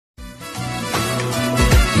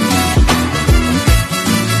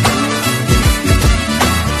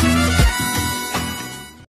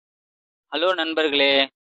Hello நண்பர்களே,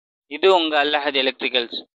 இது உங்கள் அல்லஹத்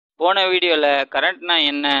எலக்ட்ரிக்கல்ஸ். போன வீடியோவில் கரண்ட்னா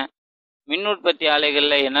என்ன, மின் உற்பத்தி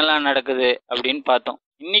ஆலைகளில் என்னெல்லாம் நடக்குது அப்படின்னு பார்த்தோம்.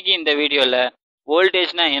 இன்றைக்கி இந்த வீடியோவில்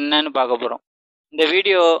வோல்டேஜ்னா என்னன்னு பார்க்க போகிறோம். இந்த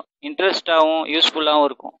வீடியோ இன்ட்ரெஸ்டாகவும் யூஸ்ஃபுல்லாகவும்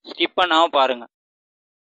இருக்கும், ஸ்கிப் பண்ணாமல் பாருங்கள்.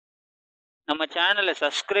 நம்ம சேனலை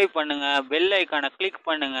சப்ஸ்கிரைப் பண்ணுங்கள், பெல் ஐக்கானை கிளிக்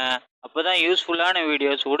பண்ணுங்கள். அப்போ தான் யூஸ்ஃபுல்லான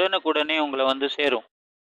வீடியோஸ் உடனுக்குடனே உங்களை வந்து சேரும்.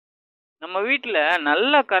 நம்ம வீட்டில்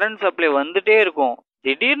நல்ல கரண்ட் சப்ளை வந்துட்டே இருக்கும்.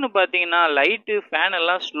 திடீர்னு பார்த்தீங்கன்னா லைட்டு ஃபேன்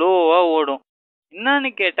எல்லாம் ஸ்லோவாக ஓடும். என்னன்னு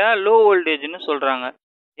கேட்டால் லோ வோல்டேஜ்னு சொல்கிறாங்க.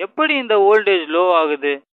 எப்படி இந்த வோல்டேஜ் லோ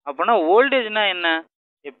ஆகுது? அப்போனா வோல்டேஜ்னா என்ன?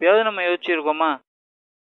 எப்பயாவது நம்ம யோசிச்சிருக்கோமா?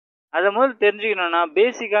 அதை முதல் தெரிஞ்சுக்கணும்னா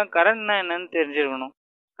பேசிக்காக கரண்ட்னா என்னன்னு தெரிஞ்சுக்கணும்.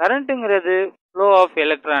 கரண்ட்டுங்கிறது ஃப்ளோ ஆஃப்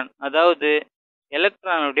எலக்ட்ரான், அதாவது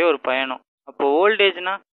எலக்ட்ரானுடைய ஒரு பயணம். அப்போ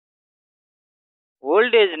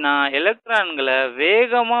வோல்டேஜ்னா எலக்ட்ரான்களை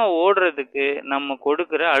வேகமாக ஓடுறதுக்கு நம்ம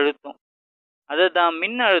கொடுக்குற அழுத்தம். அதை தான்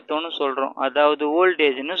மின் அழுத்தம்னு சொல்கிறோம், அதாவது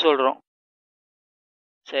வோல்டேஜ்னு சொல்கிறோம்.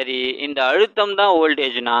 சரி, இந்த அழுத்தம் தான்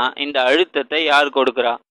வோல்டேஜ்னா இந்த அழுத்தத்தை யார்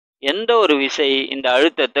கொடுக்குறா? எந்த ஒரு விசை இந்த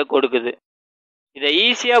அழுத்தத்தை கொடுக்குது? இதை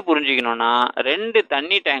ஈஸியாக புரிஞ்சுக்கணும்னா 2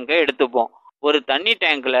 தண்ணி டேங்கை எடுத்துப்போம். ஒரு தண்ணி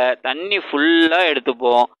டேங்கில் தண்ணி ஃபுல்லாக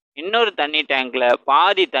எடுத்துப்போம், இன்னொரு தண்ணி டேங்கில்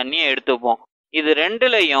பாதி தண்ணியை எடுத்துப்போம். இது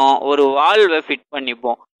ரெண்டுலையும் ஒரு வால்வை ஃபிட்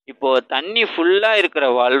பண்ணிப்போம். இப்போது தண்ணி ஃபுல்லாக இருக்கிற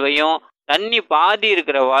வால்வையும் தண்ணி பாதி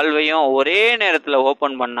இருக்கிற வால்வையும் ஒரே நேரத்தில்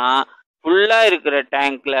ஓப்பன் பண்ணால் ஃபுல்லாக இருக்கிற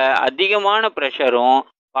டேங்க்கில் அதிகமான ப்ரெஷரும்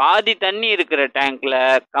பாதி தண்ணி இருக்கிற டேங்க்கில்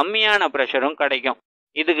கம்மியான ப்ரெஷரும் கிடைக்கும்.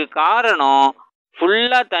 இதுக்கு காரணம்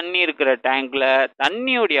ஃபுல்லாக தண்ணி இருக்கிற டேங்க்கில்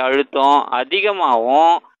தண்ணியுடைய அழுத்தம்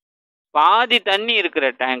அதிகமாகவும் பாதி தண்ணி இருக்கிற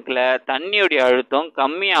டேங்க்கில் தண்ணியுடைய அழுத்தம்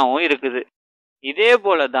கம்மியாகவும் இருக்குது. இதே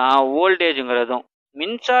போல தான் வோல்டேஜுங்கிறதும்.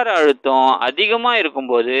 மின்சார அழுத்தம் அதிகமாக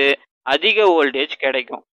இருக்கும்போது அதிக வோல்டேஜ்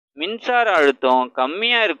கிடைக்கும், மின்சார அழுத்தம்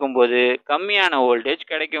கம்மியாக இருக்கும்போது கம்மியான வோல்டேஜ்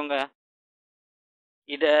கிடைக்குங்க.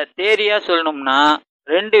 இதை தேரியாக சொல்லணும்னா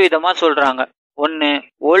 2 விதமாக சொல்கிறாங்க. ஒன்று,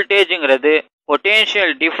 வோல்டேஜுங்கிறது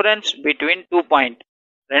பொட்டென்ஷியல் டிஃப்ரென்ஸ் பிட்வீன் 2 பாயிண்ட்.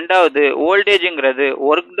 ரெண்டாவது, வோல்டேஜுங்கிறது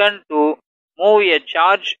work done to move a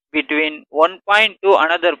charge between 1 point to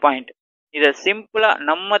another point. இதை சிம்பிளாக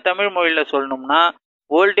நம்ம தமிழ் மொழியில் சொல்லணும்னா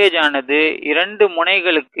வோல்டேஜ் ஆனது 2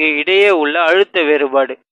 முனைகளுக்கு இடையே உள்ள அழுத்த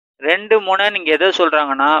வேறுபாடு. 2 முனை நீங்கள் எதை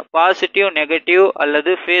சொல்கிறாங்கன்னா பாசிட்டிவ், நெகட்டிவ்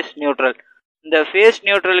அல்லது ஃபேஸ் நியூட்ரல். இந்த ஃபேஸ்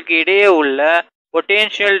நியூட்ரலுக்கு இடையே உள்ள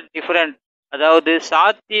பொட்டென்ஷியல் டிஃபரன்ஸ், அதாவது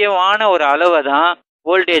சாத்தியமான ஒரு அளவை தான்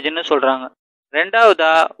வோல்டேஜ்னு சொல்கிறாங்க.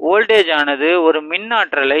 ரெண்டாவதா, வோல்டேஜ் ஆனது ஒரு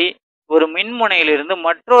மின்னாற்றலை ஒரு மின்முனையிலிருந்து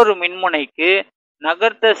மற்றொரு மின்முனைக்கு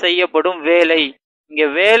நகர்த்த செய்யப்படும் வேலை. இங்கே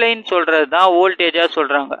வேலைன்னு சொல்கிறது தான் வோல்டேஜாக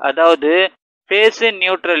சொல்கிறாங்க. அதாவது ஃபேஸு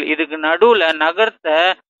நியூட்ரல் இதுக்கு நடுவில் நகர்த்த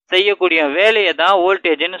செய்யக்கூடிய வேலையை தான்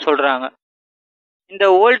வோல்டேஜ்னு சொல்கிறாங்க. இந்த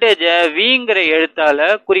வோல்டேஜை விங்கிற எழுத்தால்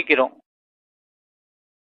குறிக்கிறோம்.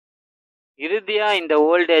 இறுதியாக இந்த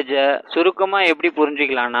வோல்டேஜை சுருக்கமாக எப்படி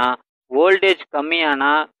புரிஞ்சிக்கலான்னா, வோல்டேஜ்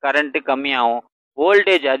கம்மியானா கரண்ட்டு கம்மியாகும்,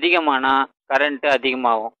 வோல்டேஜ் அதிகமானா கரண்ட்டு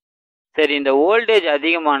அதிகமாகும். சரி, இந்த வோல்டேஜ்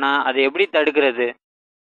அதிகமானா அதை எப்படி தடுக்கிறது?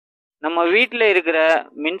 நம்ம வீட்டில் இருக்கிற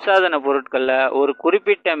மின்சாதன பொருட்களில் ஒரு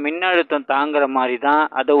குறிப்பிட்ட மின்னழுத்தம் தாங்குற மாதிரி தான்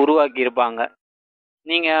அதை உருவாக்கியிருப்பாங்க.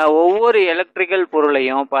 நீங்கள் ஒவ்வொரு எலக்ட்ரிக்கல்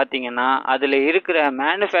பொருளையும் பார்த்தீங்கன்னா அதில் இருக்கிற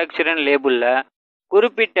மேனுஃபேக்சரிங் லேபிளில்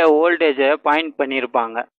குறிப்பிட்ட வோல்டேஜை பாயிண்ட்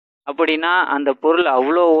பண்ணியிருப்பாங்க. அப்படின்னா அந்த பொருள்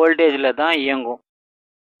அவ்வளோ வோல்டேஜில் தான் இயங்கும்.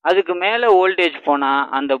 அதுக்கு மேலே வோல்டேஜ் போனால்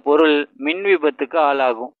அந்த பொருள் மின் விபத்துக்கு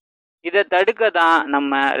ஆளாகும். இதை தடுக்க தான்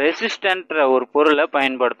நம்ம ரெசிஸ்டன்ட்ற ஒரு பொருளை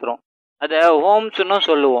பயன்படுத்துகிறோம். அதை ஓம்ஸ்னு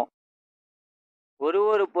சொல்லுவோம்.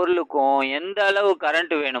 ஒரு பொருளுக்கும் எந்த அளவு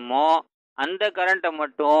கரண்ட் வேணுமோ அந்த கரண்ட்டை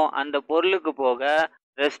மட்டும் அந்த பொருளுக்கு போக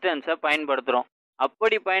ரெசிஸ்டன்ஸை பயன்படுத்துகிறோம்.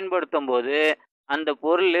 அப்படி பயன்படுத்தும் போது அந்த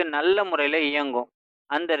பொருள் நல்ல முறையில் இயங்கும்.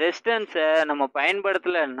 அந்த ரெசிஸ்டன்ஸை நம்ம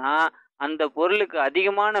பயன்படுத்தலைன்னா அந்த பொருளுக்கு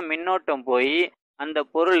அதிகமான மின்னோட்டம் போய் அந்த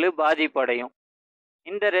பொருள் பாதிப்படையும்.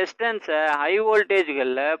 இந்த ரெசிஸ்டன்ஸை ஹை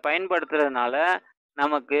வோல்டேஜ்களில் பயன்படுத்துறதுனால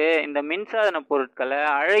நமக்கு இந்த மின்சாதன பொருட்களை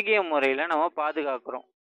அழகிய முறையில் நம்ம பாதுகாக்கிறோம்.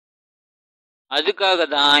 அதுக்காக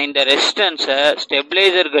தான் இந்த ரெசிஸ்டன்ஸை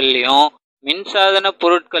ஸ்டெபிளைசர்கள்லையும் மின்சாதன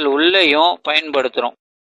பொருட்கள் உள்ளேயும் பயன்படுத்துகிறோம்.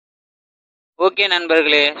 ஓகே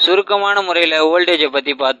நண்பர்களே, சுருக்கமான முறையில் வோல்டேஜை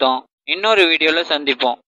பற்றி பார்த்தோம். இன்னொரு வீடியோவில்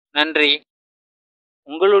சந்திப்போம். நன்றி.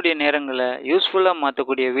 உங்களுடைய நேரங்களை யூஸ்ஃபுல்லாக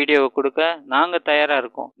மாற்றக்கூடிய வீடியோவை கொடுக்க நாங்கள் தயாராக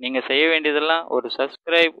இருக்கோம். நீங்கள் செய்ய வேண்டியதெல்லாம் ஒரு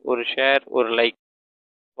சப்ஸ்கிரைப், ஒரு ஷேர், ஒரு லைக்.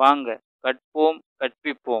 வாங்க கற்போம்,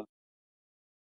 கற்பிப்போம்.